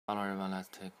Hello everyone, let's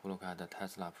take a look at the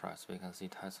Tesla price. We can see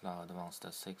Tesla advanced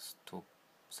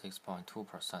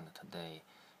 6.2% today.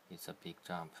 It's a big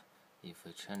jump. If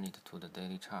we change it to the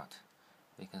daily chart,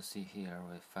 we can see here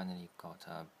we finally got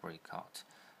a breakout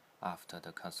after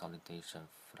the consolidation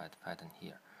flat pattern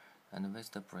here. And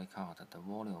with the breakout, the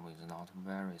volume is not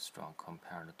very strong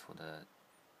compared to the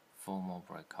formal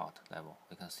breakout level.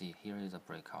 We can see here is a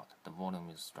breakout, the volume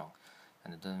is strong,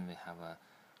 and then we have a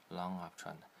long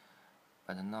uptrend.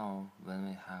 But now when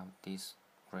we have this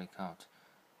breakout,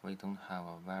 we don't have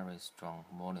a very strong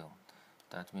volume.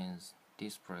 That means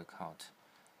this breakout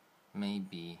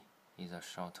maybe is a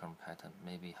short-term pattern,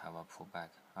 maybe have a pullback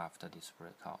after this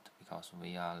breakout, because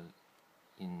we are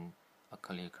in a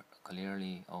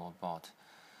clearly overbought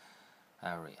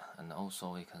area. And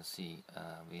also we can see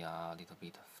we are a little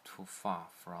bit too far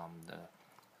from the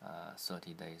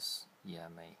 30 days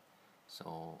EMA.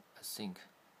 So I think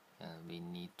we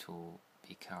need to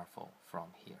be careful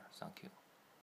from here. Thank you.